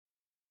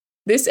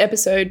This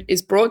episode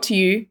is brought to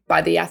you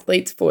by The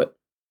Athlete's Foot.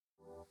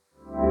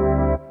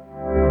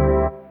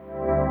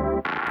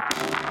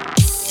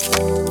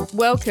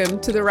 Welcome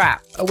to The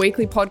Wrap, a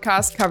weekly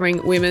podcast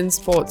covering women's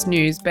sports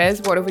news.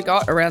 Bez, what have we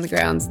got around the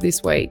grounds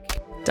this week?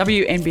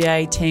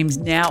 WNBA teams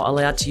now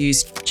allowed to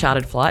use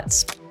chartered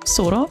flights,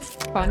 sort of.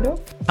 Kind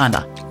of.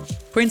 Under.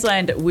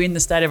 Queensland win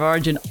the State of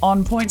Origin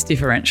on points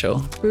differential.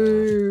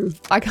 Boo.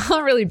 I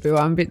can't really boo.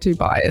 I'm a bit too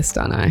biased,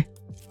 aren't I?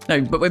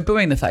 No, but we're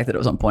booing the fact that it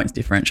was on points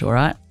differential,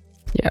 right?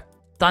 Yeah.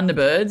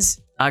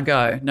 Thunderbirds are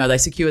go. No, they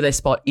secure their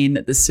spot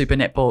in the Super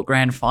Netball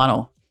Grand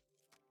Final.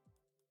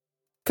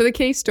 For the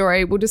key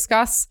story, we'll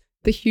discuss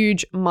the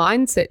huge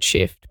mindset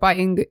shift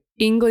by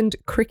England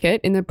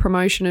cricket in the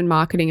promotion and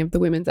marketing of the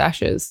Women's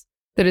Ashes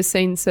that has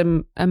seen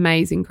some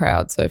amazing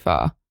crowds so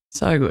far.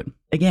 So good.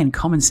 Again,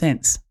 common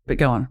sense, but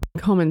go on.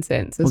 Common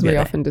sense, as we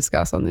often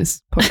discuss on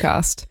this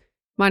podcast.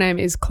 My name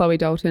is Chloe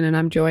Dalton and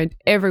I'm joined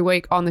every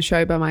week on the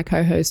show by my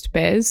co-host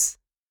Bez.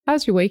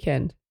 How's your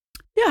weekend?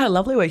 Yeah, I had a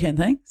lovely weekend,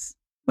 thanks.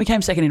 We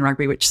came second in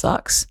rugby, which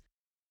sucks.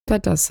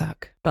 That does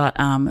suck. But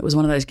it was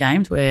one of those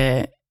games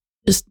where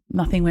just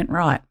nothing went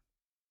right.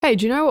 Hey,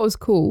 do you know what was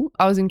cool?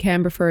 I was in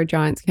Canberra for a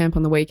Giants camp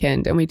on the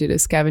weekend and we did a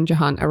scavenger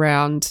hunt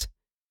around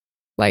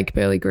Lake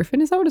Burley Griffin.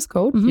 Is that what it's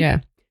called? Mm-hmm. Yeah.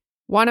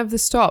 One of the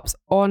stops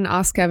on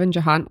our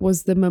scavenger hunt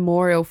was the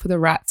memorial for the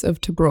Rats of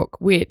Tobruk,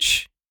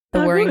 which the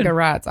Warringah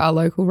Rats, our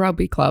local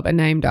rugby club, are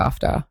named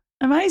after.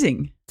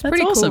 Amazing. That's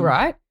pretty awesome. Cool,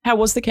 right? How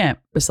was the camp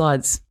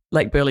besides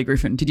Lake Burley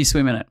Griffin? Did you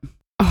swim in it?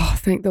 Oh,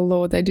 thank the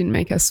Lord they didn't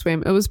make us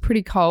swim. It was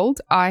pretty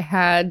cold. I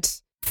had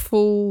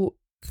full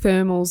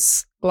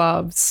thermals,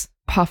 gloves,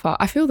 puffer.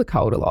 I feel the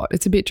cold a lot.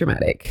 It's a bit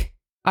dramatic.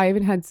 I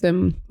even had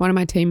one of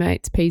my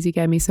teammates, Peasy,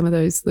 gave me some of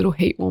those little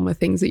heat warmer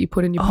things that you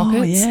put in your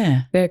pockets. Oh,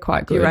 yeah. They're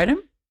quite good. Do you rate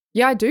them?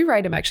 Yeah, I do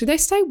rate them, actually. They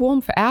stay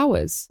warm for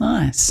hours.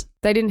 Nice.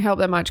 They didn't help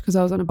that much because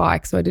I was on a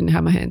bike, so I didn't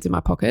have my hands in my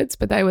pockets,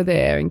 but they were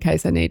there in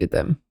case I needed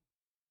them.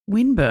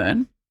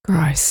 Windburn?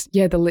 Gross.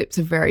 Yeah, the lips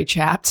are very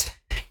chapped.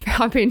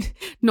 I've been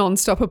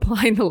non-stop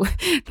applying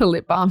the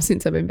lip balm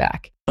since I've been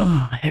back.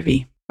 Oh,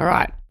 heavy. All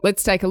right,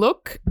 let's take a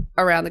look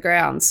around the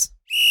grounds.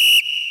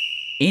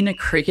 In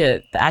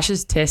cricket, the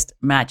Ashes Test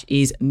match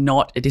is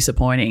not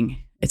disappointing.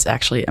 It's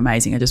actually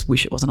amazing. I just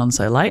wish it wasn't on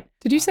so late.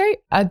 Did you say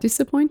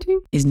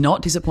disappointing? Is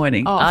not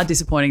disappointing. Oh.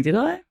 Disappointing, did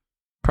I?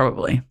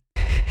 Probably.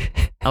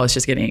 I was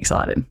just getting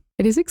excited.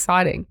 It is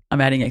exciting.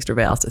 I'm adding extra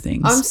vowels to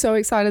things. I'm so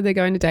excited they're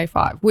going to day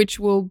 5, which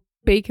will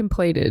be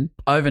completed.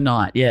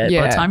 Overnight, yeah.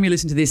 By the time you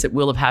listen to this, it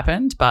will have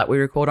happened, but we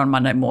record on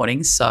Monday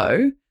morning,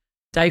 so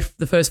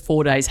the first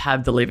 4 days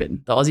have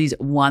delivered. The Aussies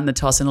won the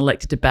toss and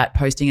elected to bat,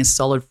 posting a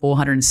solid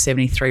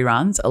 473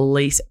 runs.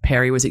 Elise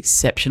Perry was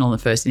exceptional in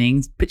the first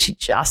innings, but she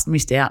just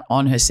missed out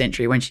on her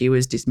century when she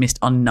was dismissed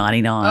on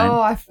 99.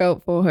 Oh, I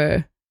felt for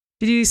her.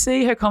 Did you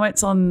see her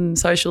comments on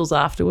socials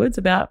afterwards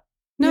about?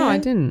 No, I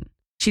didn't.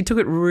 She took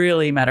it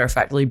really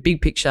matter-of-factly,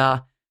 big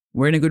picture.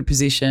 We're in a good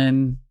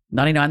position.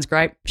 99's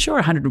great. Sure,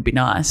 100 would be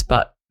nice,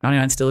 but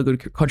 99's still a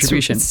good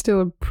contribution. It's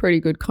still a pretty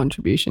good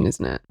contribution,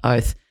 isn't it?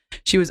 Oath.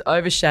 She was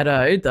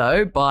overshadowed,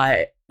 though,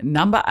 by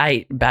number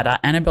 8 batter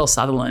Annabelle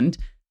Sutherland,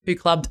 who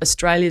clubbed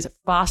Australia's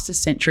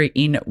fastest century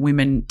in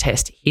women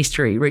Test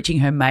history, reaching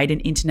her maiden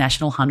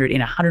international 100 in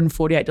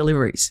 148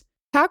 deliveries.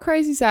 How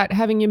crazy is that,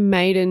 having your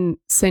maiden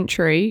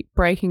century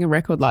breaking a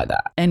record like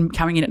that? And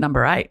coming in at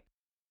number 8.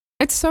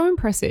 It's so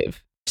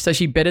impressive. So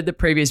she bettered the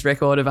previous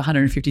record of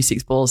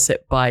 156 balls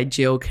set by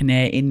Jill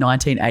Kinnair in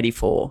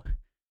 1984.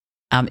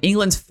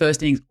 England's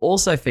first innings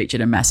also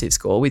featured a massive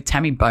score, with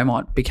Tammy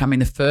Beaumont becoming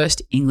the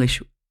first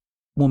English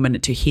woman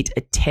to hit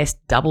a Test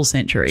double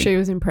century. She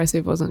was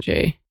impressive, wasn't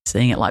she?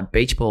 Seeing it like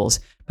beach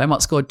balls.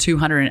 Beaumont scored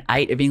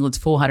 208 of England's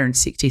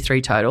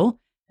 463 total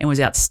and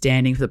was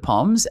outstanding for the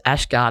Poms.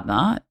 Ash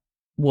Gardner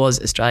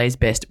was Australia's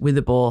best with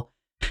the ball,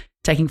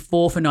 taking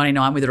 4 for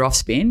 99 with her off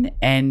spin,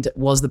 and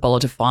was the bowler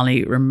to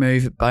finally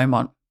remove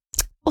Beaumont.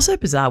 Also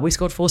bizarre, we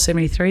scored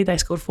 473, they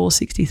scored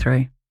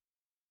 463.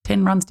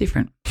 10 runs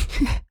different.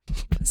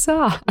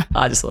 Bizarre.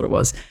 I just thought it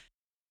was.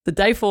 The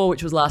day 4,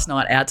 which was last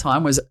night, our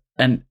time, was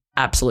an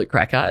absolute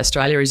cracker.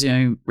 Australia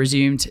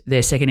resumed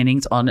their second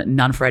innings on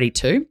none for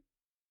 82.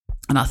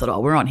 And I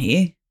thought, we're on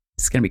here.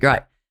 It's going to be great.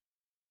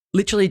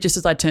 Literally, just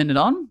as I turned it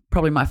on,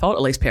 probably my fault,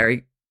 Elise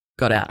Perry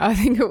got out. I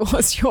think it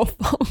was your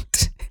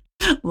fault.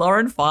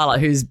 Lauren Filer,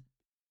 who's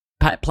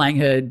playing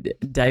her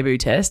debut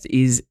Test,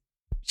 she's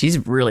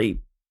really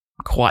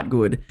quite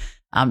good.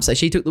 So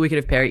she took the wicket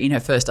of Perry in her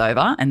first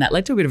over, and that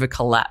led to a bit of a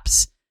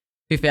collapse.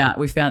 The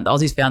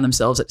Aussies found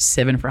themselves at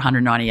 7 for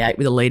 198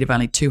 with a lead of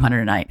only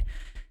 208.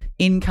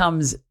 In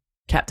comes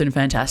Captain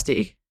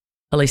Fantastic,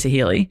 Alyssa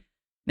Healy.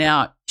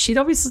 Now, she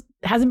obviously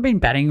hasn't been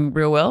batting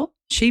real well.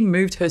 She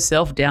moved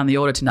herself down the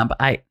order to number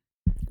 8.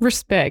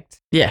 Respect.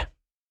 Yeah.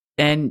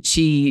 And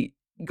she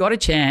got a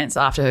chance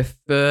after her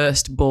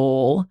first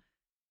ball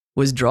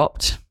was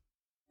dropped,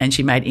 and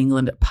she made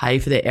England pay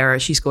for their error.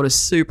 She scored a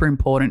super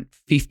important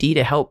 50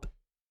 to help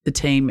the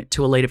team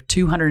to a lead of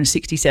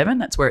 267.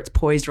 That's where it's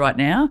poised right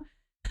now.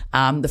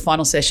 The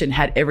final session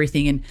had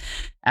everything, and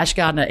Ash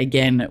Gardner,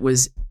 again,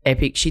 was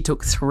epic. She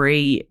took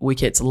 3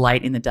 wickets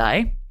late in the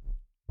day.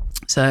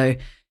 So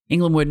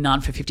England were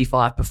none for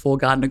 55 before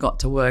Gardner got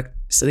to work.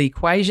 So the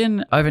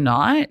equation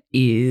overnight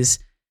is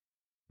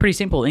pretty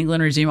simple.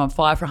 England resume on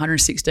 5 for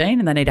 116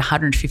 and they need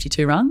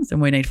 152 runs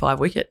and we need 5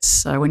 wickets.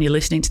 So when you're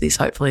listening to this,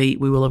 hopefully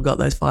we will have got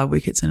those 5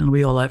 wickets and it'll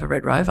be all over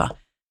Red Rover.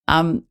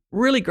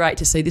 Really great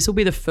to see. This will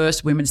be the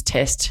first women's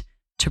test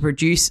to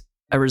produce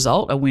a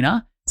result, a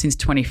winner, since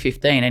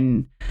 2015.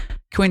 And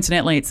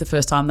coincidentally, it's the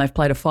first time they've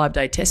played a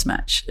 5-day test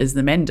match as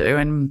the men do.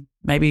 And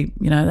maybe,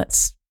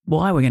 that's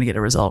why we're going to get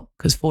a result,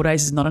 because 4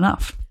 days is not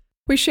enough.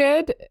 We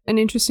shared an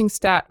interesting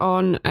stat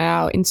on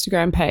our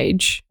Instagram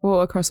page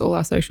or across all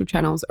our social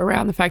channels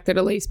around the fact that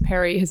Elise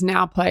Perry has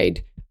now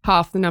played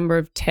half the number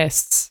of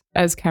tests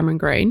as Cameron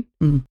Green,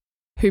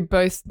 who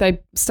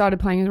they started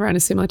playing around a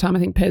similar time. I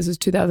think Pez was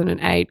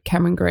 2008,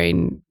 Cameron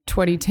Green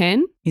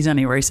 2010. He's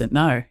only recent.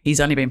 No, he's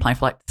only been playing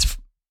for like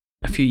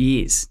a few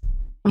years.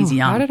 He's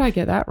young. How did I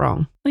get that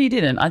wrong? Well, you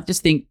didn't. I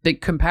just think the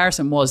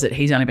comparison was that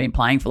he's only been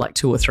playing for like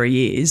 2 or 3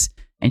 years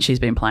and she's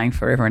been playing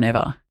forever and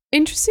ever.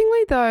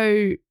 Interestingly,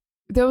 though,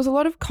 there was a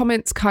lot of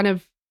comments kind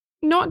of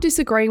not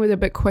disagreeing with it,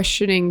 but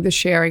questioning the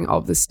sharing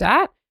of the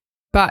stat.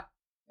 But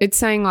it's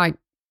saying like,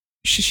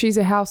 she's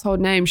a household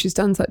name. She's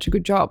done such a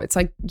good job. It's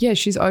like, yeah,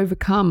 she's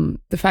overcome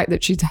the fact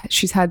that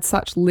she's had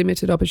such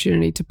limited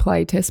opportunity to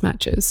play test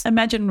matches.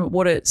 Imagine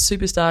what a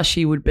superstar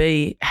she would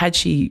be had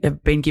she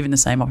been given the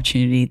same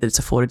opportunity that's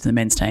afforded to the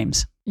men's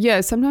teams.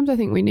 Yeah, sometimes I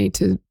think we need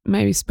to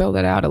maybe spell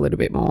that out a little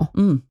bit more,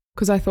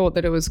 because I thought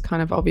that it was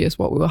kind of obvious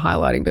what we were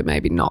highlighting, but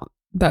maybe not.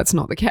 That's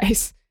not the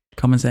case.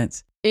 Common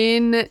sense.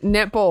 In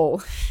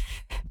netball,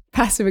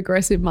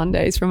 passive-aggressive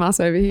Mondays from us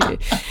over here.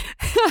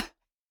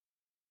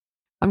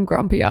 I'm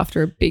grumpy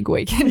after a big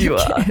weekend. You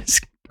are.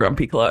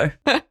 Grumpy Chloe.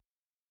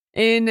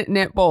 In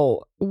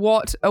netball,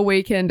 what a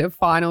weekend of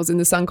finals in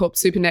the Suncorp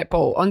Super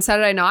Netball. On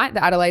Saturday night,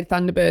 the Adelaide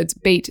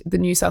Thunderbirds beat the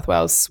New South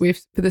Wales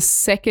Swifts for the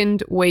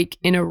second week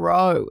in a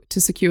row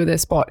to secure their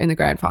spot in the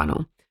grand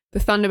final. The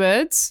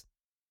Thunderbirds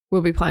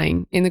will be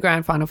playing in the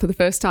grand final for the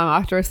first time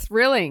after a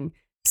thrilling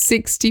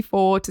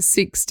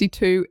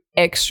 64-62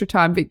 extra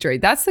time victory.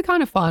 That's the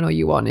kind of final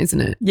you want,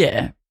 isn't it?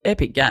 Yeah,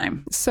 epic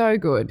game. So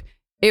good.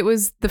 It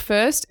was the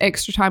first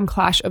extra time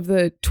clash of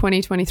the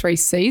 2023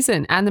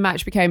 season and the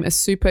match became a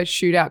super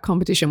shootout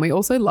competition. We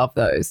also love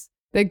those.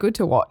 They're good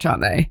to watch,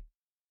 aren't they?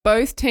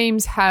 Both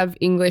teams have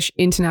English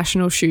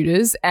international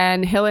shooters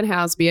and Helen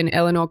Housby and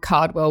Eleanor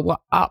Cardwell were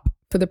up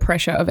for the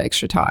pressure of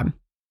extra time.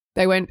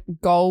 They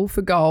went goal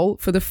for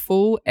the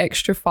full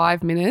extra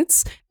 5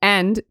 minutes,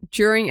 and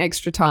during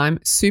extra time,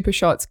 super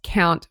shots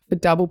count for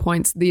double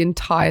points the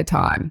entire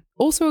time.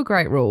 Also a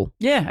great rule.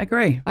 Yeah,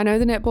 agree. I know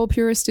the netball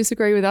purists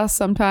disagree with us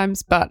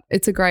sometimes, but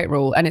it's a great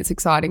rule and it's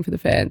exciting for the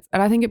fans,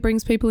 and I think it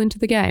brings people into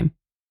the game.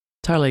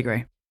 Totally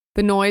agree.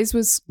 The noise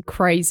was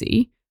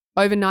crazy.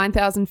 Over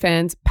 9,000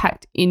 fans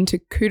packed into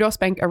Kudos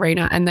Bank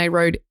Arena and they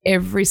rode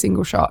every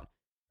single shot.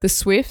 The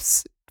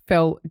Swifts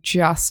fell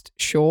just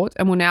short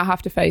and will now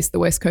have to face the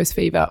West Coast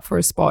Fever for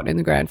a spot in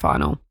the grand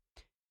final.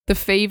 The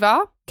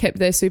Fever kept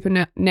their Super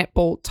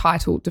Netball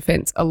title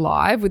defence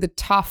alive with a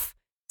tough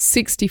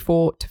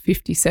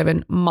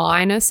 64-57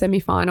 minor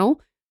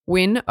semi-final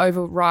win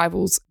over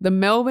rivals the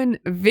Melbourne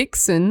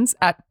Vixens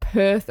at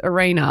Perth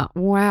Arena.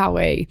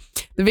 Wowee.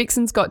 The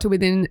Vixens got to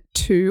within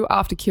 2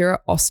 after Kira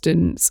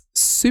Austin's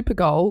super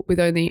goal with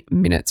only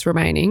minutes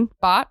remaining,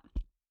 but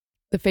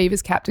the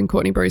Fever's captain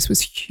Courtney Bruce was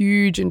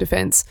huge in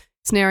defence,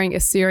 snaring a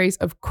series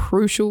of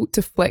crucial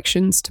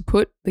deflections to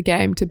put the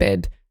game to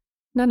bed.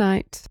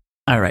 Night.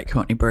 I rate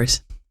Courtney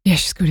Bruce. Yeah,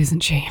 she's good,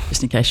 isn't she?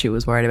 Just in case she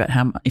was worried about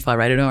if I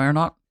rated her or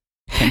not,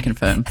 can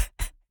confirm.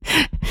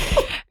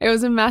 It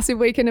was a massive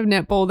weekend of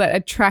netball that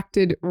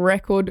attracted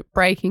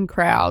record-breaking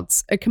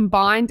crowds. A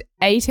combined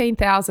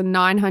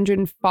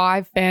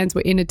 18,905 fans were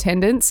in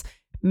attendance,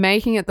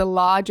 making it the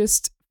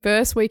largest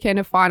first weekend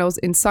of finals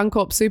in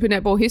Suncorp Super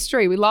Netball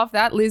history. We love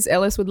that. Liz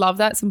Ellis would love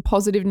that. Some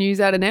positive news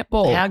out of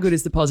netball. How good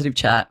is the positive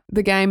chat?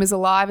 The game is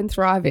alive and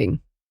thriving.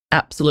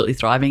 Absolutely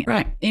thriving.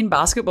 Right. In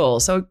basketball,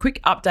 so a quick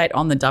update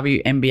on the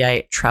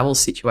WNBA travel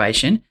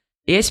situation.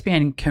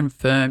 ESPN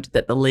confirmed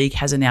that the league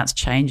has announced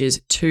changes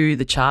to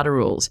the charter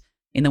rules.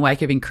 In the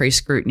wake of increased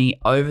scrutiny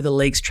over the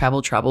league's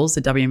travel troubles,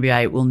 the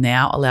WNBA will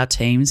now allow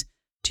teams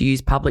to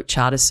use public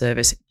charter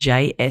service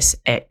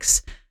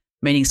JSX,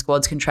 meaning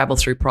squads can travel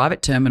through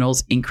private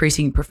terminals,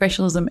 increasing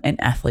professionalism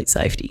and athlete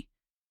safety.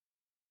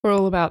 We're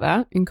all about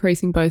that,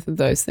 increasing both of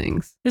those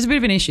things. There's a bit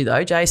of an issue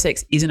though.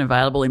 JSX isn't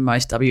available in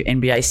most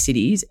WNBA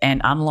cities,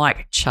 and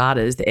unlike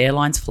charters, the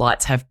airline's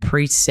flights have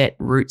preset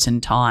routes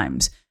and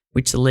times,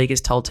 which the league has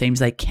told teams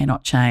they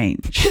cannot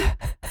change.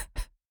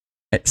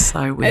 It's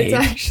so weird. It's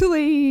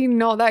actually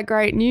not that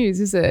great news,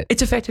 is it?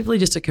 It's effectively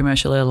just a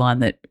commercial airline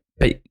but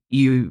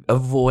you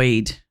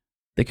avoid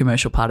the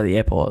commercial part of the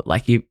airport.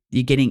 Like you're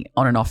getting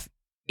on and off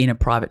in a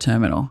private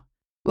terminal.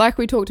 Like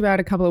we talked about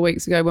a couple of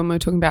weeks ago when we were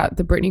talking about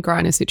the Brittany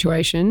Griner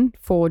situation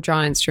for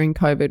Giants during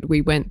COVID,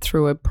 we went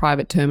through a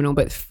private terminal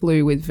but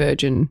flew with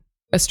Virgin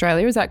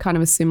Australia? Is that kind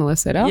of a similar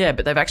setup? Yeah,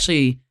 but they've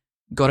actually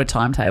got a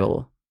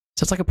timetable.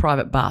 So it's like a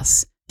private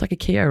bus. It's like a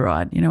Kia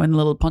ride, you know, when the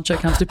little poncho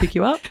comes to pick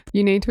you up.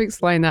 You need to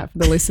explain that for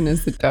the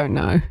listeners that don't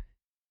know.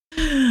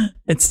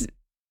 It's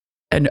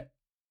an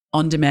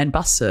on-demand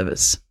bus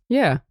service,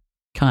 Yeah.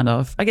 kind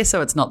of. I guess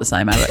so it's not the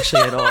same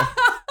actually at all.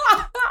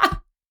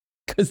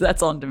 Because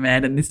that's on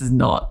demand and this is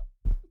not.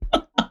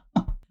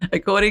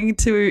 According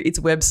to its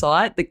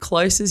website, the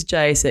closest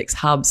JSX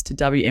hubs to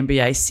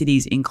WNBA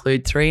cities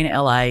include 3 in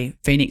LA,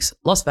 Phoenix,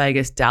 Las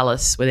Vegas,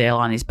 Dallas, where the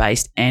airline is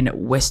based, and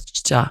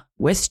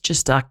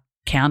Westchester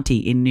County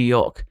in New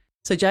York.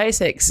 So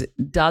JSX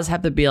does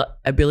have the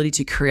ability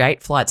to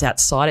create flights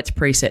outside its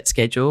preset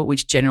schedule,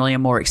 which generally are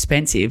more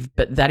expensive,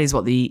 but that is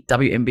what the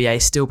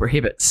WNBA still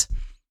prohibits.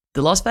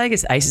 The Las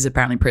Vegas Aces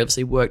apparently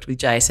previously worked with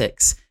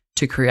JSX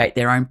to create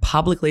their own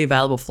publicly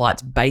available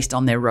flights based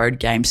on their road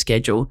game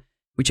schedule,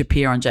 which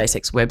appear on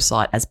JSX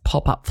website as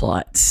pop-up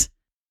flights.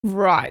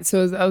 Right.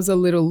 So that was a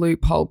little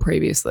loophole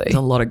previously. There's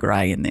a lot of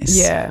grey in this.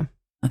 Yeah.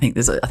 I think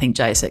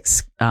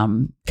JSX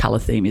colour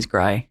theme is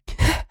grey.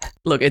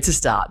 Look, it's a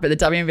start, but the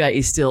WNBA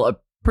is still a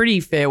pretty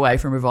fair way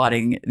from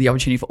providing the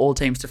opportunity for all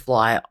teams to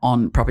fly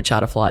on proper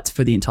charter flights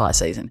for the entire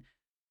season.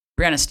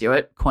 Brianna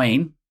Stewart,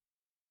 Queen,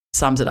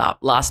 sums it up.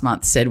 Last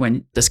month said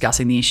when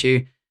discussing the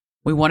issue,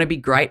 we want to be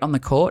great on the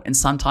court, and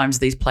sometimes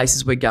these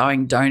places we're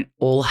going don't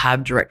all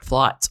have direct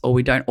flights, or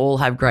we don't all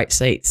have great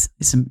seats.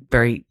 There's some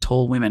very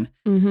tall women.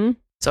 Mm-hmm.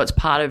 So it's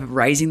part of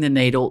raising the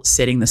needle,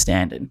 setting the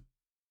standard.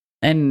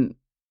 And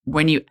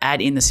when you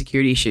add in the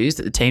security issues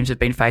that the teams have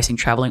been facing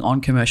travelling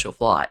on commercial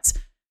flights,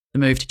 the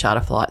move to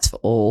charter flights for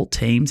all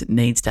teams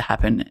needs to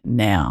happen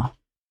now.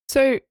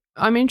 So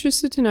I'm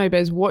interested to know,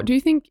 Bez, what do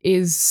you think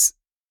is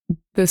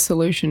the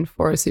solution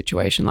for a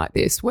situation like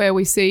this, where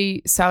we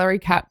see salary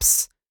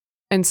caps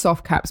and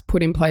soft caps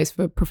put in place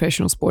for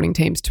professional sporting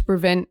teams to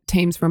prevent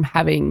teams from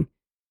having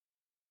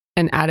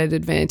an added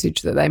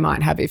advantage that they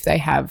might have if they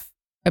have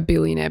a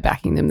billionaire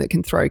backing them that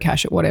can throw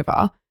cash at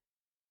whatever?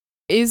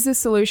 Is the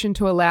solution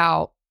to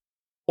allow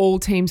all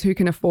teams who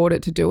can afford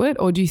it to do it,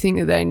 or do you think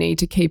that they need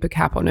to keep a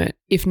cap on it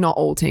if not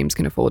all teams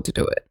can afford to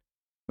do it?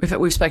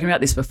 We've spoken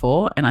about this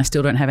before and I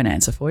still don't have an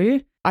answer for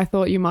you. I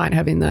thought you might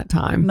have in that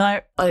time.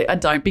 No, I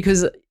don't,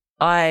 because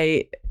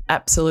I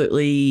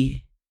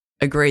absolutely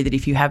agree that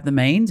if you have the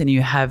means and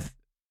you have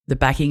the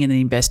backing and the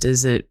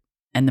investors and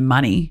the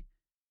money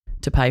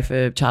to pay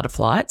for charter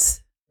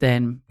flights,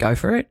 then go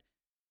for it.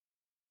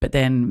 But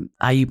then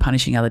are you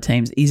punishing other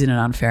teams? Is it an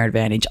unfair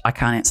advantage? I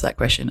can't answer that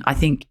question. I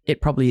think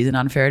it probably is an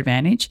unfair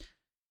advantage,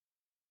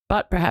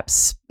 but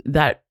perhaps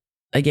that,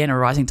 again, a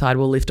rising tide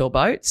will lift all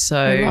boats. So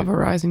I love a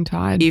rising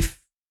tide. If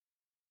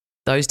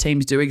those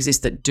teams do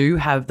exist that do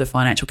have the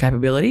financial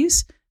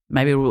capabilities,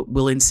 maybe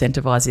we'll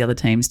incentivize the other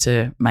teams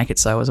to make it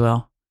so as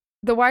well.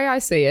 The way I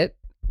see it,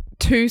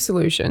 2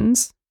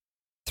 solutions.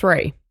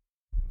 3.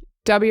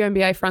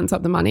 WNBA fronts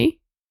up the money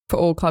for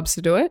all clubs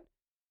to do it.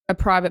 A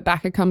private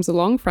backer comes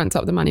along, fronts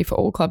up the money for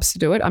all clubs to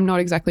do it. I'm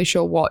not exactly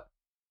sure what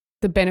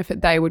the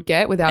benefit they would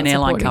get without an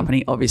airline supporting.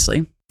 company,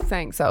 obviously.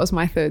 Thanks. That was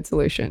my 3rd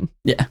solution.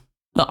 Yeah.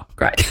 Oh,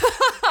 great.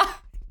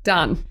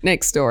 Done.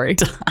 Next story.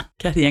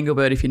 Kathy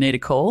Engelbert, if you need a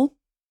call,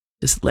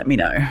 just let me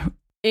know.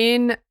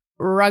 In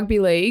rugby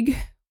league,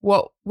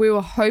 what we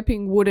were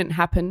hoping wouldn't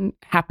happen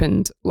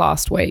happened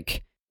last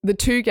week. The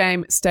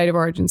 2-game State of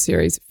Origin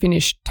series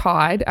finished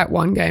tied at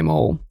 1 game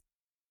all.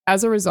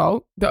 As a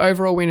result, the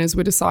overall winners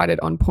were decided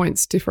on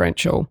points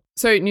differential.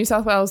 So New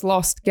South Wales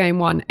lost game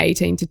 1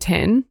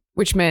 18-10,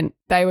 which meant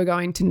they were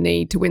going to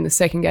need to win the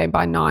second game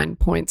by 9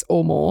 points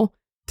or more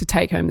to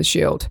take home the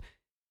shield.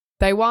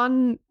 They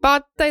won,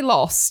 but they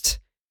lost.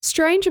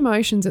 Strange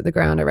emotions at the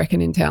ground, I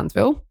reckon, in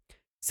Townsville.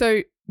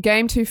 So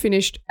game 2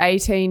 finished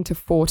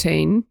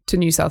 18-14 to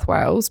New South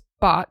Wales,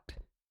 but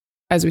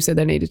as we said,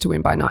 they needed to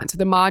win by 9. So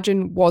the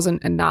margin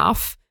wasn't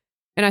enough.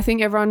 And I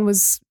think everyone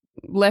was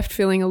left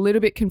feeling a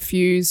little bit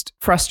confused,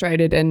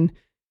 frustrated and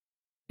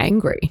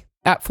angry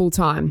at full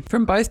time.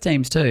 From both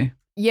teams too.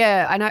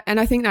 Yeah, and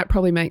I think that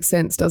probably makes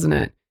sense, doesn't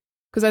it?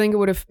 Because I think it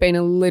would have been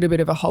a little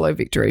bit of a hollow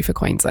victory for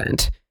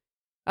Queensland.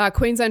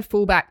 Queensland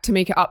fullback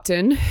Tamika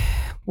Upton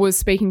was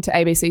speaking to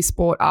ABC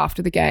Sport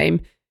after the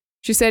game.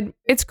 She said,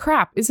 "It's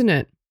crap, isn't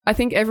it? I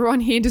think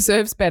everyone here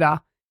deserves better.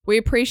 We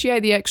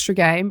appreciate the extra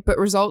game, but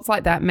results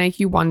like that make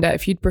you wonder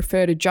if you'd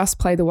prefer to just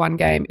play the 1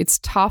 game. It's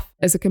tough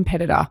as a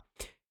competitor."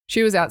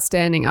 She was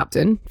outstanding,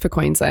 Upton, for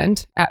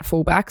Queensland at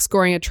fullback,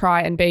 scoring a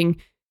try and being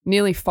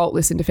nearly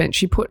faultless in defence.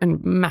 She put a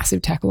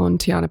massive tackle on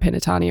Tiana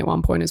Penatani at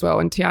one point as well,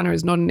 and Tiana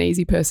is not an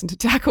easy person to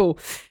tackle.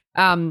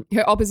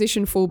 Her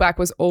opposition fullback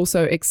was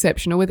also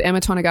exceptional, with Emma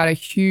Tonegata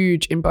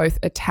huge in both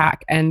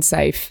attack and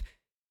safe.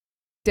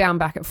 Down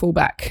back at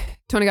fullback,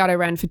 Tonegata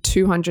ran for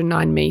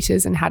 209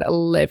 metres and had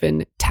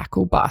 11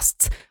 tackle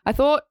busts. I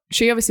thought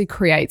she obviously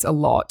creates a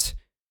lot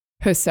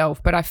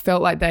herself, but I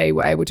felt like they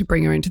were able to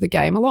bring her into the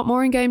game a lot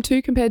more in game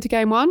 2 compared to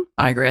game 1.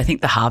 I agree. I think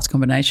the halves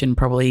combination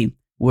probably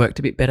worked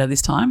a bit better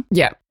this time.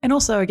 Yeah. And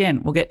also,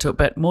 again, we'll get to it,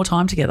 but more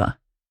time together.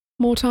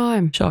 More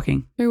time.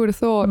 Shocking. Who would have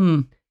thought?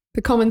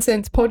 The Common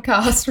Sense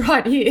podcast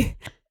right here.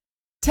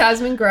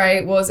 Tasman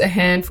Gray was a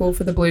handful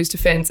for the Blues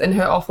defence, and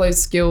her offload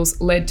skills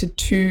led to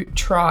 2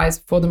 tries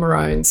for the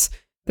Maroons.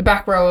 The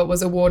back rower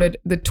was awarded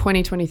the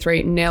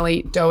 2023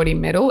 Nellie Doherty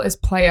Medal as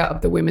Player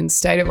of the Women's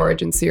State of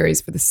Origin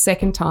Series for the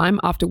second time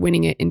after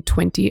winning it in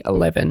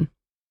 2011.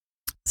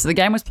 So the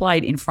game was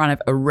played in front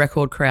of a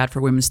record crowd for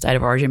a Women's State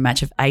of Origin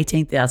match of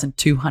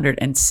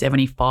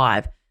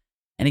 18,275.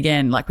 And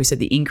again, like we said,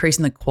 the increase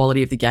in the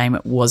quality of the game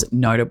was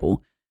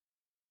notable.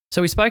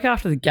 So we spoke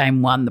after the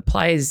game one. The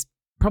players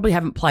probably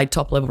haven't played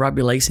top-level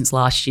rugby league since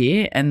last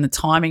year, and the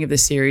timing of the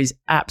series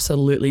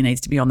absolutely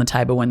needs to be on the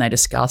table when they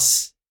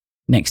discuss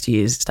next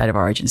year's State of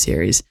Origin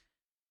series.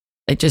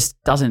 It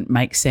just doesn't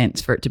make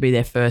sense for it to be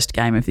their first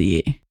game of the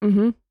year.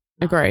 Mm-hmm.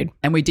 Agreed.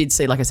 And we did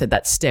see, like I said,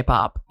 that step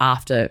up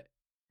after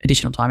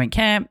additional time in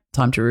camp,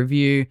 time to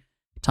review,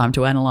 time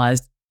to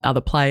analyse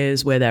other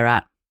players, where they're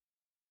at.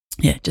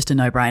 Yeah, just a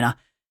no-brainer.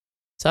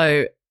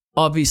 So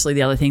obviously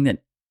the other thing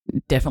that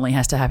definitely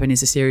has to happen is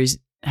the series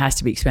has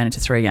to be expanded to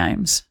 3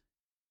 games.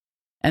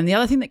 And the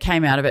other thing that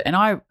came out of it, and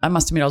I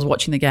must admit I was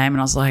watching the game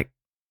and I was like,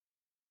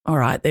 all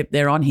right,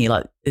 they're on here.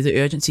 Like, there's an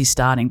urgency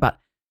starting, but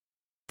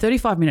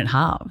 35-minute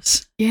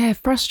halves. Yeah,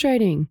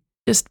 frustrating.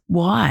 Just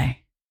why?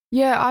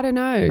 Yeah, I don't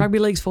know. Rugby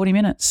league's 40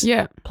 minutes.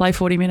 Yeah. Play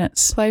 40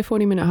 minutes. Play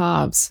 40-minute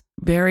halves.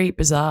 Very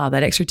bizarre.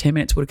 That extra 10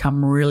 minutes would have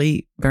come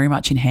really very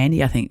much in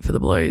handy, I think, for the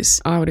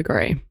Blues. I would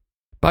agree.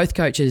 Both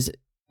coaches,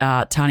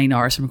 Tani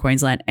Norris from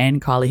Queensland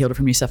and Kylie Hilda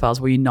from New South Wales,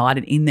 were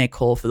united in their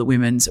call for the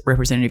women's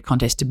representative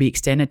contest to be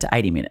extended to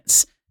 80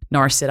 minutes.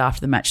 Norris said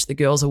after the match, the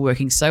girls are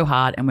working so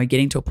hard and we're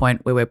getting to a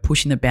point where we're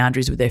pushing the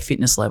boundaries with their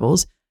fitness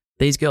levels.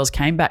 These girls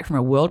came back from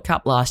a World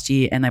Cup last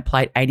year and they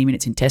played 80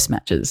 minutes in test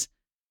matches.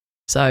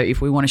 So if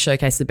we want to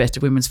showcase the best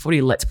of women's footy,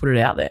 let's put it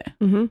out there.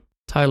 Mm-hmm.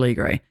 Totally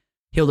agree.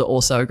 Hilda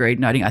also agreed,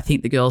 noting, I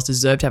think the girls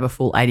deserve to have a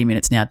full 80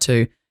 minutes now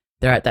too.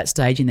 They're at that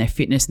stage in their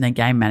fitness and their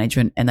game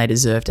management and they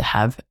deserve to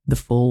have the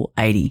full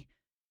 80.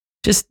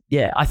 Just,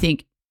 yeah, I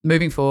think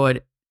moving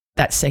forward,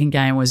 that second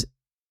game was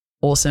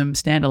awesome,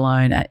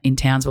 standalone in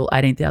Townsville,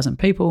 18,000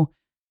 people.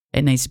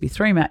 It needs to be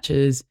 3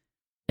 matches.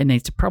 It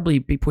needs to probably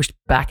be pushed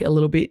back a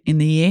little bit in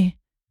the year,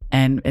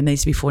 and it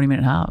needs to be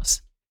 40-minute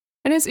halves.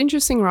 And it's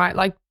interesting, right?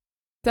 Like,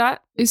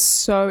 that is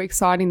so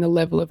exciting, the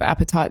level of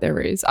appetite there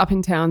is up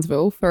in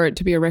Townsville for it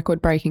to be a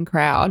record-breaking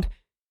crowd.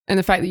 And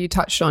the fact that you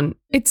touched on,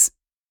 it's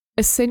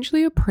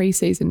essentially a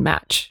preseason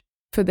match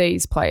for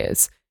these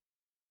players.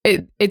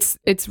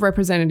 It's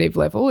representative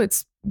level.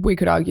 We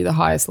could argue the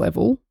highest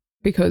level,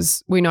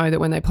 because we know that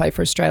when they play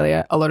for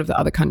Australia, a lot of the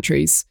other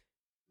countries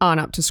aren't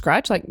up to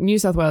scratch. Like New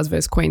South Wales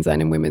versus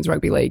Queensland in women's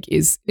rugby league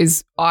is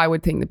I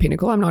would think, the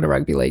pinnacle. I'm not a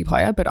rugby league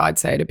player, but I'd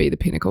say it'd be the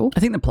pinnacle. I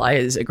think the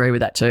players agree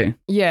with that too.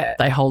 Yeah.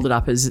 They hold it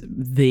up as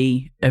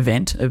the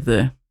event of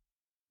the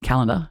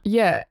calendar.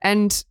 Yeah,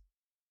 and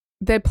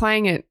they're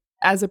playing it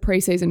as a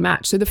preseason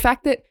match. So the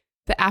fact that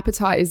the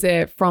appetite is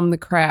there from the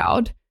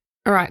crowd.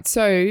 All right,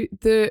 so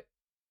the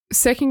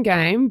second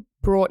game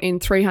brought in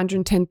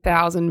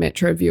 310,000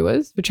 Metro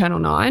viewers for Channel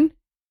 9.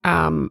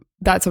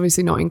 That's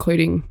obviously not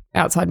including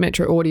outside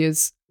Metro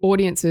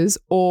audiences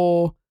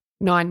or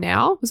 9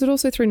 Now. Was it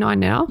also through 9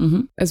 Now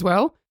as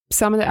well?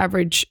 Some of the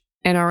average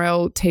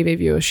NRL TV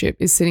viewership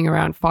is sitting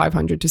around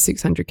 500 to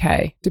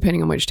 600K,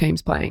 depending on which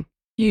team's playing.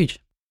 Huge.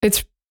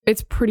 It's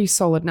pretty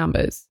solid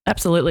numbers.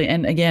 Absolutely.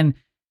 And again,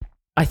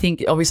 I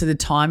think obviously the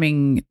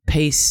timing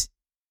piece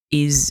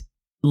is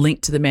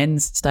linked to the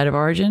men's State of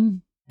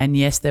Origin. And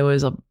yes, there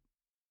was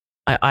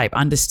I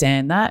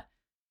understand that,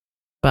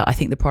 but I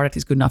think the product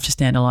is good enough to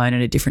stand alone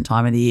at a different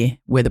time of the year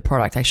where the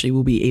product actually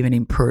will be even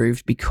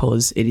improved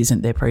because it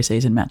isn't their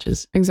preseason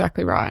matches.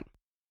 Exactly right.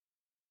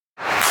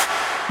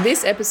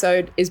 This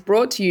episode is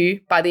brought to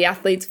you by The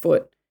Athlete's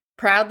Foot,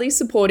 proudly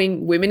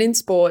supporting women in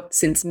sport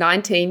since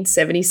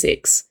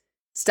 1976.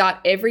 Start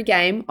every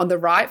game on the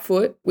right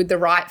foot with the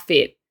right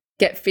fit.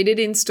 Get fitted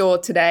in store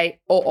today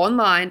or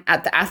online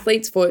at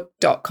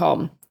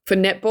theathletesfoot.com for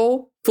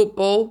netball,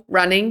 football,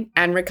 running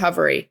and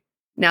recovery.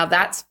 Now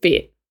that's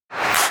fit.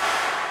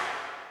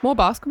 More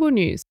basketball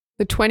news.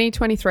 The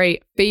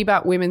 2023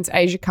 FIBA Women's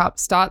Asia Cup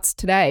starts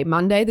today,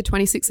 Monday, the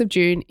 26th of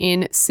June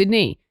in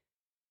Sydney.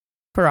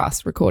 For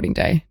us, recording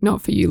day,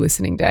 not for you,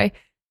 listening day.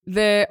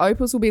 The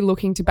Opals will be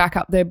looking to back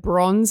up their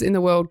bronze in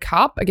the World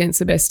Cup against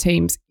the best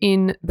teams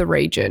in the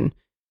region.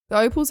 The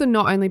Opals are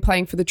not only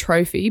playing for the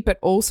trophy, but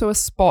also a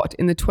spot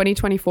in the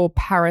 2024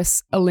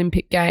 Paris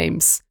Olympic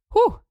Games.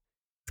 Whew,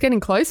 it's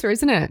getting closer,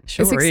 isn't it?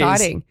 Sure it's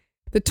exciting. is.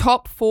 The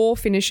top 4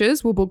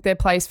 finishers will book their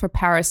place for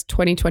Paris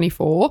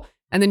 2024,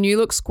 and the New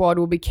Look squad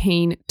will be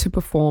keen to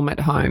perform at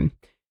home.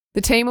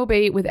 The team will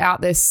be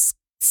without their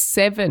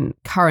 7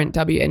 current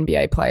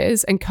WNBA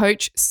players and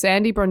coach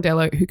Sandy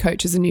Brondello, who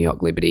coaches the New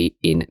York Liberty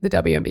in the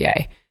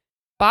WNBA.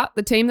 But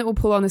the team that will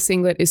pull on the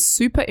singlet is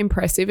super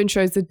impressive and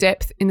shows the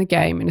depth in the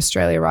game in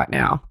Australia right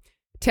now.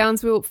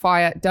 Townsville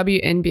Fire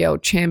WNBL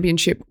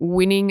championship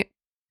winning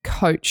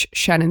coach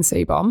Shannon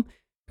Seabohm,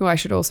 who I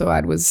should also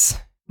add was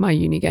my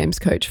uni games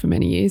coach for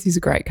many years. He's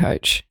a great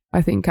coach.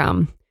 I think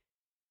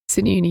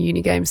Sydney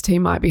Uni Games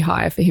team might be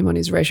higher for him on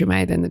his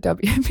resume than the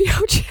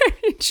WNBL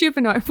Championship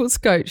and Opals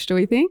coach, do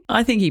we think?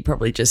 I think he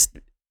probably just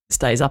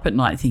stays up at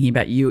night thinking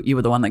about you. You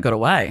were the one that got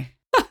away.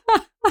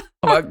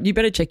 Well, you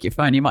better check your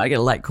phone. You might get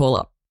a late call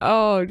up.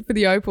 Oh, for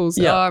the Opals.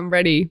 Yeah. Oh, I'm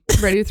ready.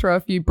 Ready to throw a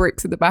few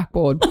bricks at the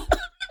backboard.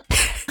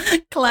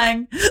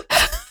 Clang.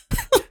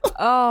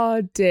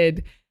 Oh,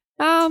 dead.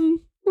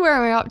 Where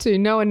are we up to?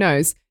 No one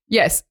knows.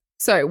 Yes.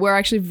 So we're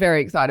actually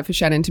very excited for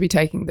Shannon to be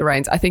taking the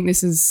reins. I think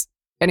this is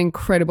an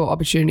incredible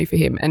opportunity for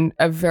him and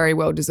a very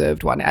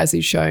well-deserved one, as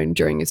he's shown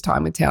during his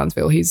time with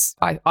Townsville.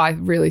 I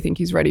really think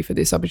he's ready for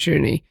this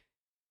opportunity.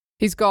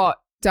 He's got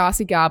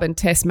Darcy Garvin,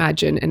 Tess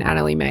Madgen and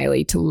Annalie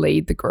Maley to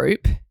lead the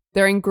group.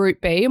 They're in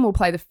Group B and will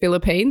play the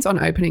Philippines on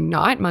opening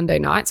night, Monday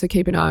night. So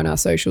keep an eye on our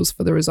socials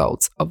for the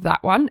results of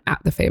that one at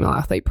the Female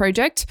Athlete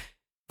Project,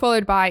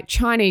 followed by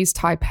Chinese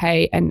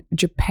Taipei and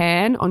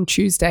Japan on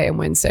Tuesday and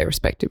Wednesday,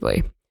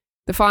 respectively.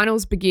 The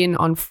finals begin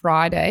on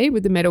Friday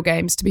with the medal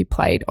games to be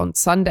played on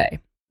Sunday.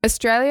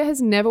 Australia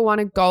has never won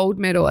a gold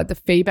medal at the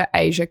FIBA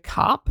Asia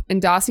Cup,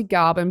 and Darcy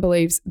Garvin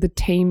believes the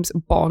team's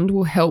bond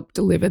will help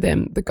deliver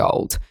them the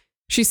gold.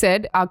 She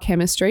said, our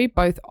chemistry,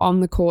 both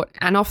on the court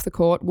and off the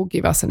court, will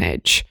give us an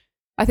edge.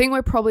 I think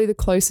we're probably the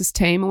closest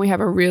team and we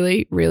have a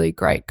really, really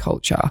great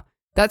culture.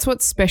 That's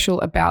what's special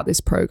about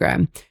this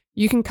program.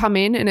 You can come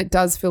in and it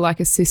does feel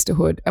like a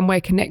sisterhood and we're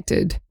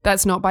connected.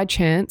 That's not by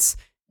chance.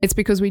 It's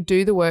because we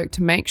do the work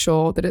to make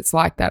sure that it's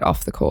like that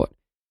off the court.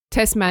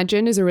 Tess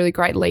Madgen is a really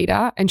great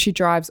leader and she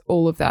drives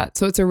all of that.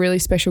 So it's a really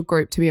special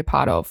group to be a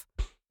part of.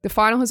 The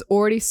final has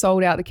already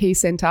sold out the Key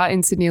Centre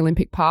in Sydney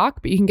Olympic Park,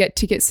 but you can get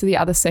tickets to the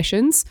other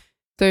sessions.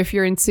 So if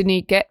you're in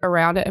Sydney, get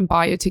around it and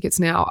buy your tickets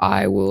now.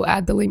 I will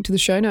add the link to the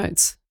show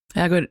notes.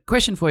 How good.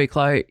 Question for you,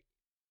 Chloe.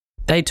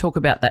 They talk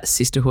about that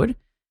sisterhood.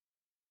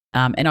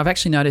 And I've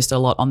actually noticed a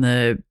lot on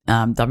the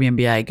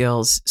WNBA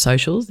girls'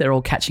 socials. They're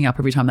all catching up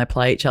every time they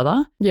play each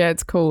other. Yeah,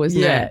 it's cool,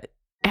 isn't it?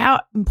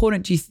 How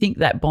important do you think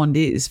that bond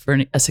is for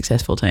a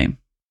successful team?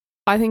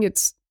 I think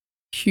it's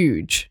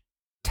huge.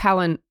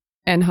 Talent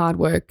and hard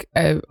work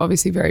are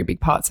obviously very big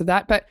parts of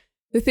that. But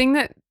the thing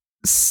that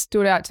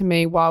stood out to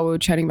me while we were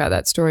chatting about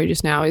that story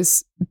just now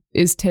is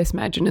Tess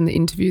Madgen and the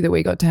interview that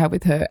we got to have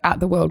with her at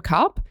the World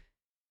Cup.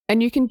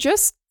 And you can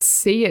just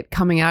see it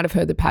coming out of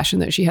her, the passion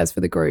that she has for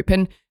the group.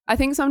 And I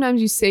think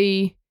sometimes you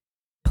see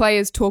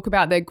players talk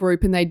about their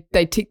group and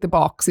they tick the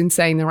box in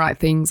saying the right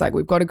things, like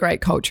we've got a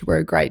great culture, we're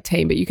a great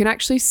team, but you can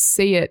actually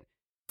see it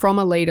from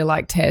a leader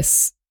like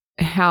Tess,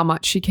 how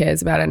much she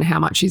cares about it and how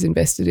much she's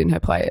invested in her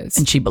players.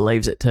 And she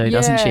believes it too,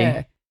 doesn't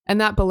she? And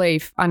that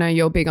belief, I know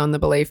you're big on the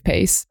belief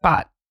piece,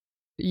 but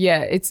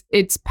yeah, it's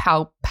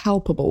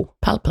palpable.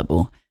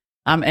 Palpable.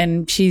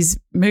 And she's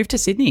moved to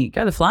Sydney.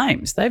 Go the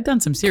Flames. They've done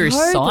some serious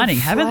signing,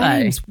 haven't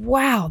they?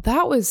 Wow,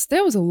 there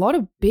was a lot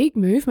of big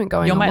movement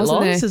going Your on, mate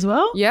wasn't Loz there? as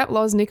well? Yep,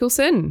 Loz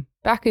Nicholson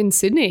back in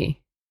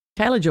Sydney.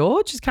 Kayla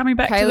George is coming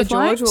back to the Flames.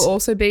 Kayla George will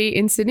also be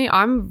in Sydney.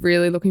 I'm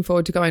really looking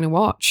forward to going to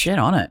watch. Get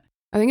on it.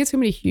 I think it's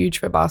going to be huge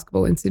for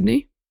basketball in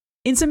Sydney.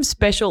 In some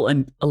Special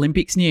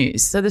Olympics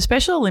news. So the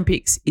Special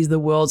Olympics is the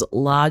world's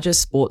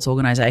largest sports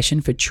organisation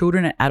for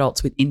children and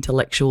adults with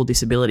intellectual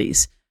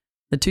disabilities.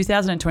 The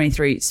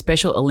 2023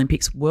 Special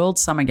Olympics World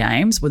Summer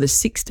Games were the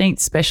 16th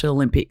Special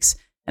Olympics,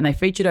 and they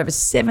featured over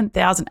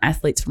 7,000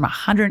 athletes from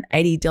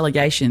 180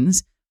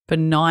 delegations for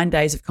 9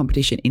 days of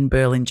competition in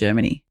Berlin,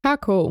 Germany. How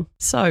cool.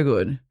 So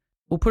good.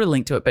 We'll put a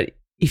link to it, but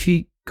if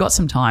you got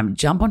some time,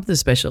 jump onto the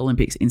Special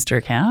Olympics Insta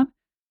account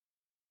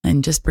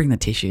and just bring the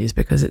tissues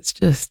because it's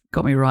just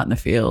got me right in the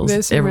feels.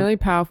 There's some really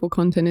powerful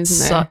content,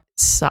 isn't there?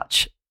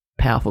 Such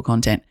powerful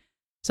content.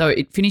 So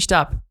it finished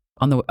up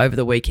over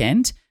the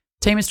weekend.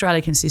 Team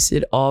Australia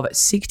consisted of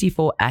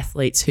 64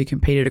 athletes who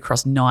competed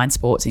across 9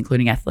 sports,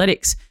 including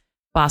athletics,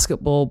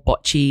 basketball,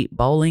 bocce,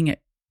 bowling,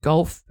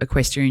 golf,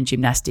 equestrian,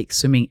 gymnastics,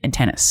 swimming and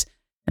tennis.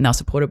 And they were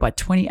supported by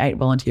 28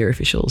 volunteer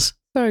officials.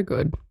 So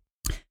good.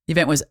 The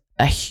event was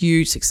a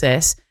huge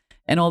success.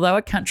 And although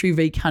a country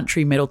v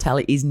country medal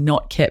tally is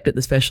not kept at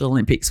the Special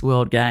Olympics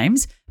World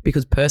Games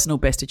because personal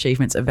best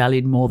achievements are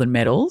valued more than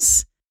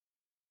medals,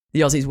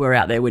 the Aussies were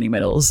out there winning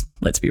medals.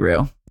 Let's be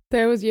real.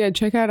 There was,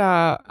 check out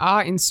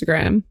our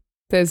Instagram.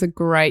 There's a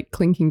great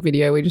clinking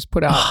video we just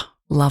put up. Oh,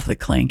 love the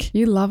clink.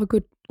 You love a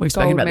good We've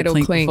spoken about the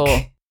medal clink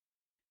before.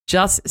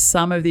 Just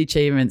some of the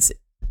achievements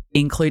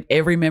include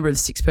every member of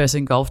the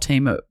 6-person golf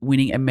team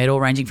winning a medal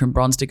ranging from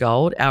bronze to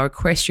gold. Our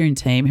equestrian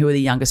team, who are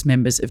the youngest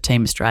members of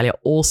Team Australia,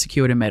 all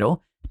secured a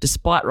medal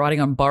despite riding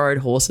on borrowed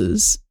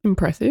horses.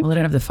 Impressive. Well, they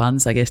don't have the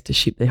funds, I guess, to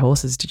ship their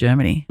horses to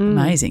Germany.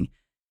 Amazing.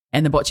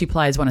 And the bocce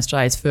players won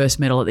Australia's first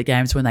medal at the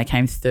Games when they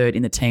came third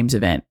in the teams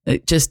event. The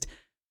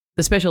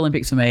Special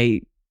Olympics for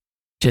me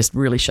just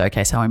really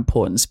showcase how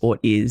important sport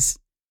is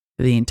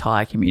for the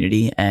entire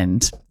community,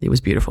 and it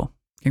was beautiful.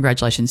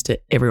 Congratulations to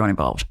everyone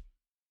involved.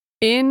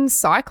 In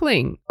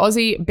cycling,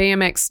 Aussie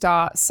BMX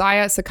star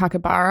Saya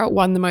Sakakibara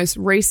won the most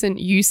recent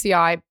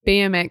UCI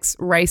BMX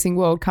Racing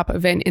World Cup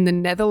event in the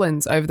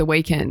Netherlands over the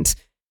weekend.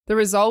 The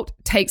result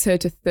takes her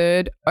to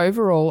third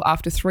overall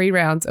after 3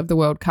 rounds of the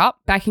World Cup,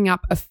 backing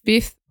up a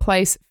 5th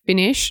place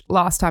finish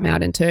last time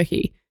out in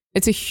Turkey.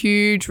 It's a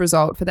huge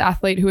result for the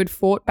athlete who had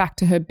fought back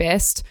to her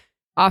best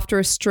after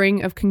a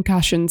string of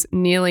concussions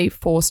nearly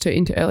forced her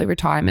into early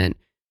retirement.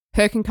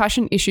 Her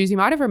concussion issues, you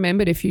might have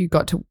remembered if you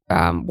got to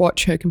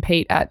watch her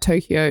compete at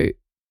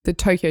the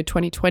Tokyo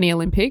 2020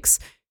 Olympics.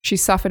 She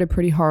suffered a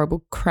pretty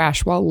horrible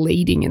crash while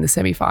leading in the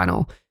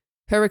semi-final.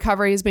 Her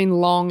recovery has been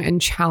long and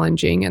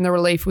challenging, and the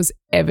relief was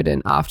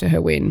evident after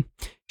her win.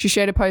 She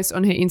shared a post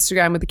on her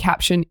Instagram with the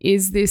caption,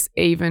 "Is this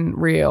even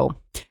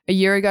real? A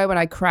year ago when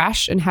I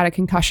crashed and had a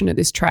concussion at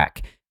this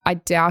track, I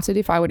doubted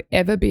if I would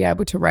ever be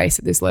able to race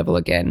at this level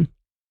again.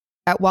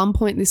 At one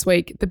point this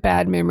week, the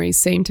bad memories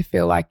seem to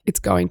feel like it's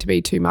going to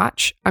be too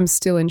much. I'm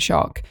still in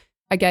shock.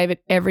 I gave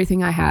it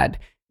everything I had.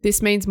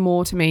 This means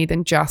more to me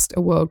than just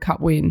a World Cup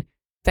win.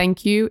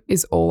 Thank you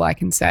is all I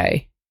can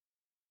say."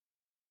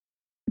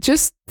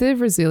 Just the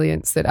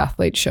resilience that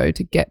athletes show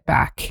to get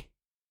back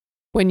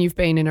when you've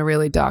been in a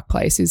really dark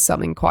place is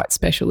something quite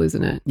special,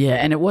 isn't it? Yeah,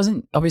 and it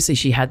wasn't, obviously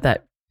she had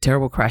that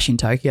terrible crash in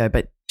Tokyo,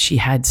 but she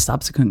had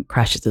subsequent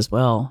crashes as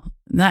well.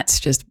 And that's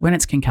just, when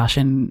it's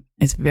concussion,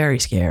 it's very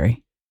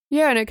scary.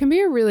 Yeah, and it can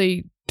be a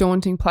really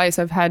daunting place.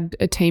 I've had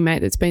a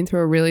teammate that's been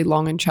through a really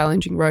long and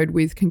challenging road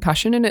with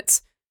concussion, and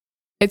it's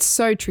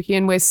so tricky,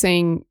 and we're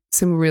seeing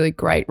some really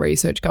great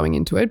research going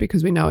into it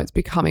because we know it's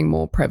becoming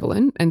more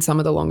prevalent and some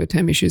of the longer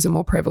term issues are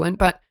more prevalent,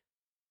 but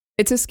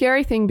it's a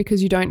scary thing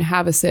because you don't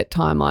have a set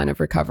timeline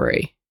of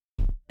recovery.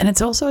 And it's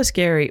also a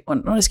scary,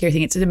 well, not a scary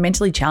thing, it's a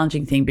mentally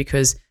challenging thing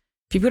because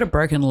if you've got a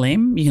broken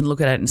limb, you can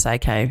look at it and say,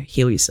 okay,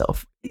 heal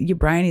yourself. Your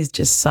brain is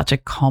just such a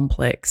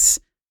complex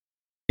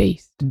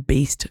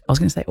beast. I was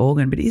going to say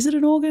organ, but is it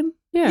an organ?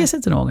 Yeah. Yes,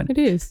 it's an organ. It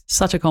is.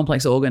 Such a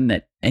complex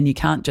organ and you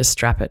can't just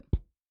strap it.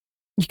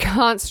 You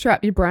can't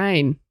strap your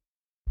brain.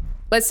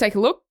 Let's take a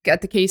look at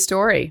the key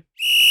story.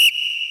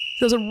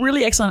 There was a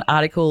really excellent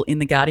article in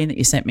The Guardian that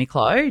you sent me,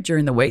 Chloe,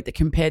 during the week that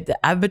compared the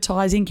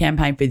advertising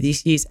campaign for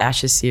this year's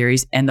Ashes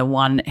series and the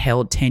one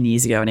held 10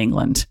 years ago in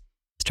England.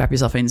 Strap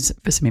yourself in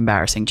for some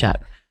embarrassing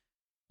chat.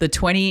 The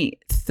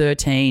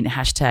 2013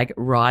 hashtag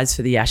Rise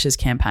for the Ashes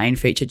campaign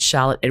featured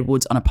Charlotte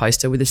Edwards on a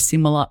poster with a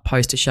similar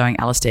poster showing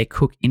Alistair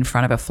Cook in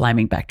front of a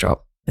flaming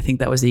backdrop. I think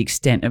that was the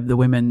extent of the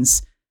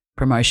women's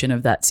promotion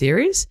of that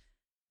series.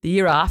 The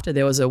year after,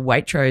 there was a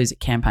Waitrose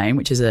campaign,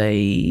 which is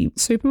a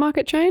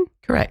supermarket chain?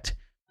 Correct.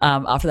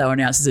 After they were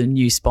announced as a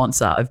new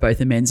sponsor of both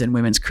the men's and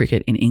women's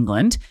cricket in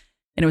England.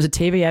 And it was a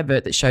TV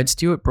advert that showed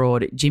Stuart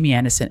Broad, Jimmy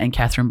Anderson and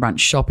Catherine Brunt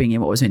shopping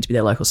in what was meant to be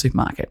their local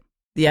supermarket.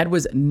 The ad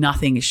was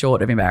nothing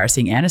short of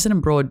embarrassing. Anderson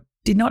and Broad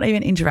did not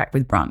even interact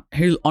with Brunt,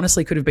 who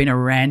honestly could have been a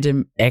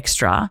random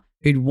extra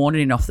who'd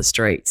wandered in off the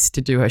streets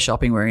to do her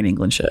shopping wearing an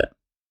England shirt.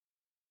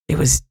 It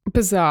was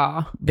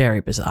bizarre.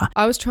 Very bizarre.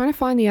 I was trying to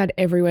find the ad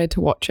everywhere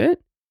to watch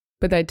it,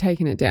 but they'd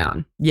taken it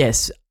down.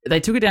 Yes, they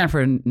took it down for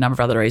a number of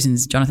other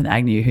reasons. Jonathan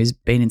Agnew, who's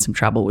been in some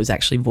trouble, was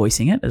actually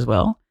voicing it as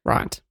well.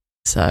 Right.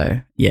 So,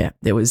 yeah,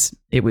 it was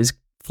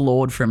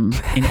flawed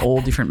in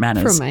all different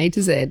manners. From A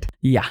to Z.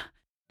 Yeah.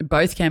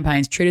 Both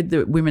campaigns treated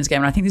the women's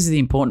game, and I think this is the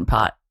important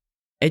part,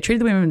 it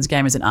treated the women's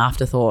game as an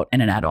afterthought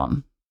and an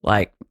add-on,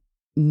 like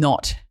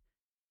not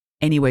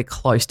anywhere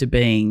close to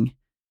being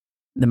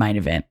the main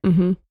event.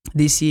 Mm-hmm.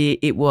 This year,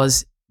 it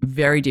was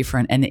very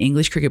different, and the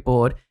English Cricket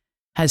Board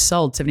has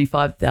sold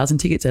 75,000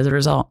 tickets as a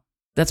result.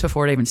 That's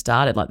before it even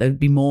started. Like, there'd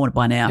be more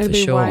by now for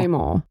sure. Way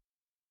more.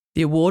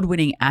 The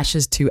award-winning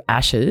Ashes to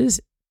Ashes,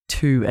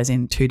 2 as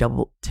in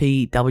 2-double-O,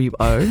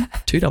 2-double-O.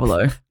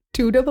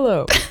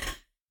 2-double-O.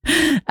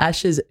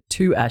 Ashes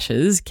to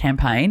Ashes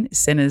campaign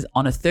centres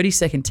on a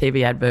 30-second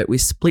TV advert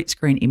with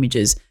split-screen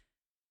images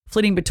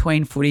flitting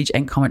between footage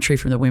and commentary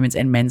from the women's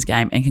and men's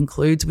game and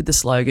concludes with the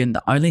slogan,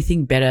 "The only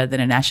thing better than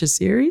an Ashes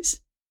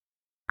series?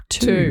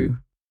 Two."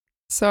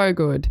 So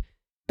good.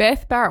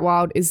 Beth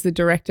Barrett-Wild is the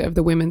director of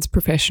the women's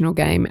professional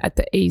game at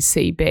the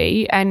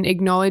ECB and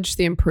acknowledged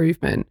the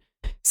improvement,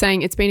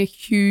 saying it's been a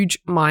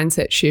huge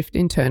mindset shift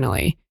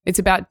internally. It's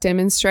about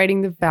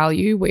demonstrating the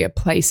value we are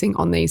placing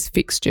on these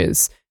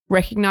fixtures,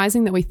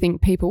 recognising that we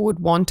think people would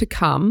want to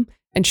come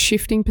and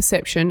shifting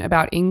perception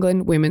about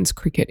England women's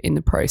cricket in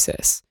the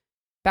process.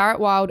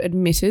 Barrett-Wild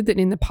admitted that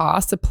in the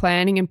past, the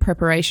planning and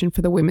preparation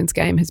for the women's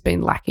game has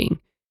been lacking.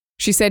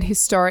 She said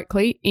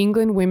historically,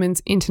 England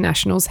women's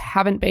internationals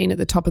haven't been at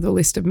the top of the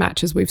list of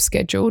matches we've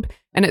scheduled,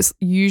 and it's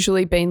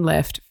usually been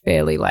left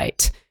fairly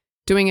late.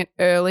 Doing it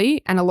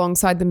early and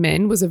alongside the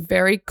men was a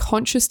very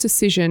conscious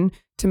decision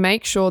to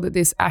make sure that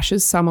this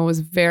Ashes summer was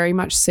very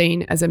much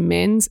seen as a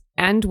men's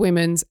and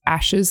women's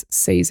Ashes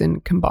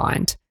season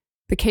combined.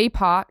 The key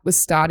part was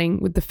starting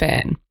with the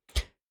fan.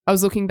 I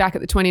was looking back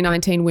at the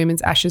 2019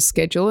 women's Ashes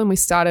schedule, and we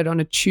started on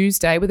a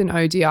Tuesday with an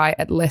ODI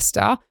at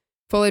Leicester,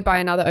 followed by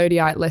another ODI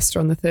at Leicester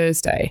on the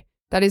Thursday.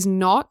 That is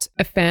not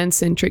a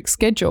fan-centric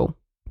schedule.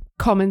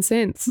 Common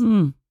sense.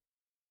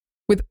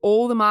 With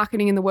all the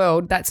marketing in the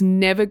world, that's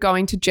never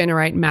going to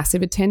generate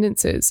massive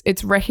attendances.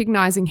 It's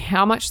recognising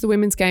how much the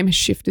women's game has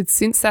shifted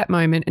since that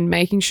moment and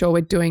making sure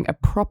we're doing a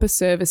proper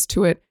service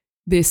to it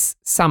this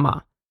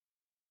summer.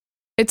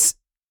 It's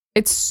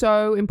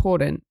so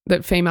important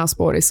that female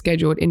sport is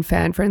scheduled in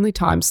fan-friendly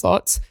time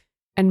slots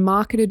and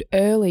marketed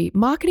early.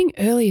 Marketing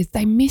early,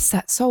 they miss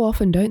that so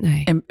often, don't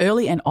they? And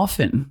early and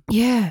often.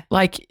 Yeah.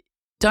 Like,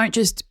 don't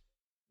just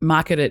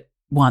market it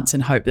once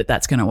and hope that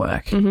that's going to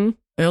work. Mm-hmm.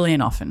 Early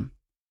and often.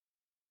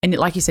 And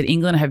like you said,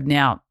 England have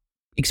now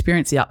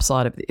experienced the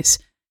upside of this.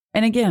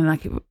 And again,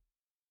 like,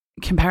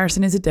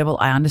 comparison is a devil.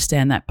 I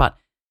understand that. But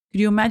could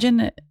you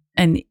imagine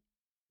an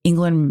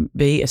England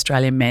v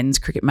Australia men's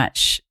cricket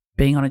match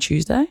being on a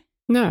Tuesday?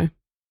 No,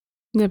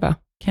 never.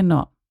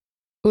 Cannot.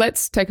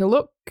 Let's take a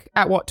look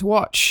at what to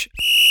watch.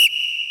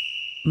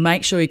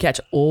 Make sure you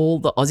catch all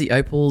the Aussie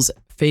Opals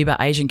FIBA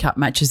Asian Cup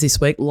matches this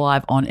week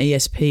live on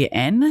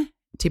ESPN.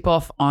 Tip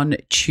off on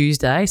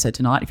Tuesday, so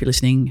tonight if you're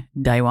listening,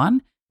 day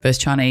one. First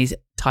Chinese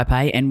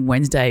Taipei, and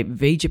Wednesday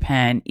v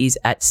Japan is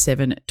at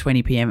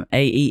 7:20 p.m.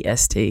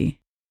 AEST.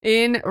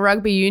 In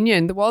rugby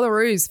union, the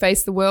Wallaroos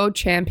face the world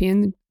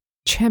champions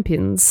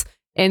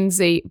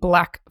NZ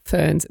Black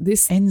Ferns.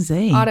 This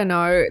NZ. I don't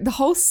know. The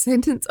whole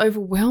sentence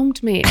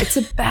overwhelmed me. It's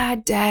a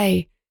bad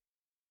day.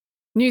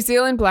 New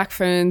Zealand Black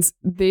Ferns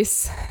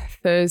this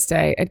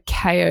Thursday at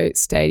KO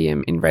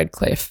Stadium in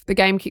Redcliffe. The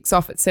game kicks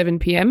off at 7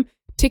 p.m.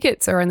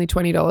 Tickets are only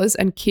 $20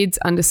 and kids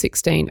under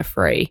 16 are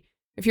free.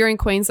 If you're in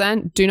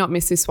Queensland, do not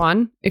miss this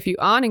one. If you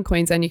aren't in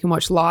Queensland, you can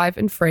watch live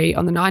and free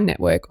on the Nine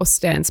Network or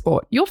Stan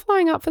Sport. You're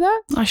flying up for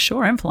that? I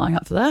sure am flying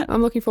up for that.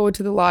 I'm looking forward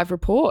to the live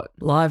report.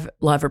 Live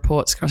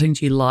reports coming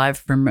to you live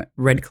from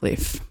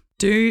Redcliffe.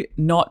 Do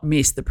not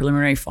miss the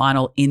preliminary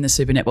final in the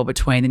Super Netball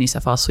between the New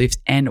South Wales Swifts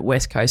and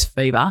West Coast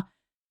Fever.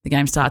 The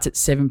game starts at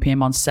 7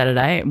 p.m. on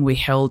Saturday and will be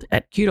held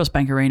at Kudos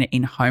Bank Arena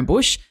in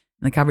Homebush.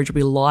 And the coverage will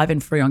be live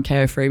and free on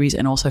KO Freebies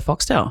and also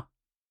Foxtel.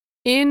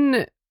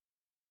 In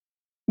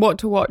what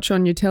to watch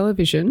on your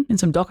television. And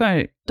some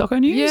doco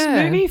news,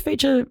 movie,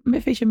 feature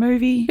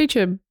movie.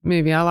 Feature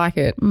movie, I like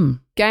it.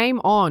 Game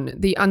On,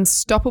 the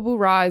unstoppable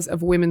rise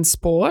of women's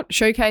sport,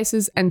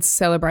 showcases and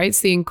celebrates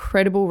the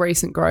incredible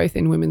recent growth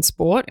in women's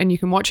sport, and you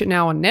can watch it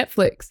now on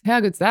Netflix. How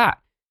good's that?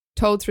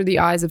 Told through the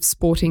eyes of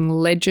sporting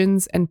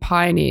legends and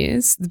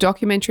pioneers, the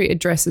documentary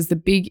addresses the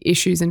big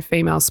issues in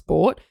female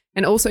sport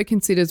and also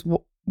considers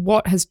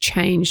what has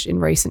changed in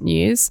recent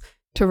years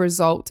to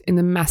result in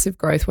the massive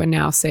growth we're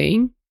now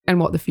seeing and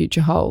what the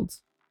future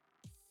holds.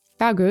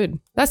 How good.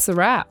 That's the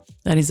wrap.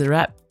 That is the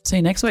wrap. See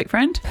you next week,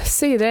 friend.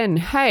 See you then.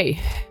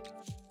 Hey,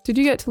 did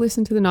you get to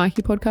listen to the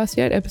Nike podcast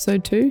yet,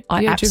 episode 2?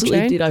 I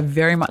absolutely did. I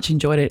very much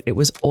enjoyed it. It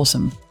was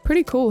awesome.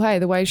 Pretty cool, hey,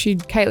 the way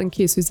Caitlin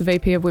Kiss, who's the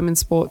VP of Women's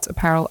Sports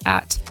Apparel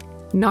at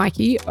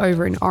Nike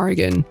over in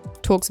Oregon,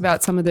 talks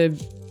about some of the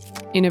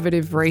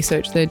innovative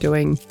research they're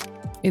doing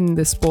in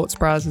the sports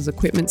bras as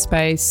equipment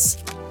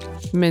space,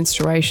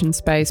 menstruation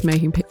space,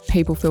 making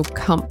people feel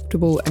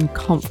comfortable and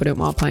confident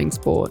while playing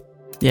sport.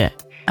 Yeah.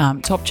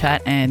 Top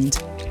chat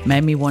and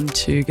made me want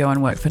to go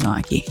and work for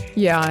Nike.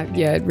 Yeah,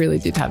 it really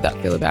did have that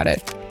feel about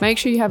it. Make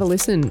sure you have a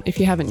listen if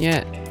you haven't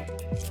yet.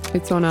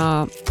 It's on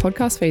our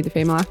podcast feed, The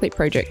Female Athlete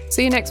Project.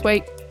 See you next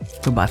week.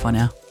 Goodbye for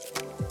now.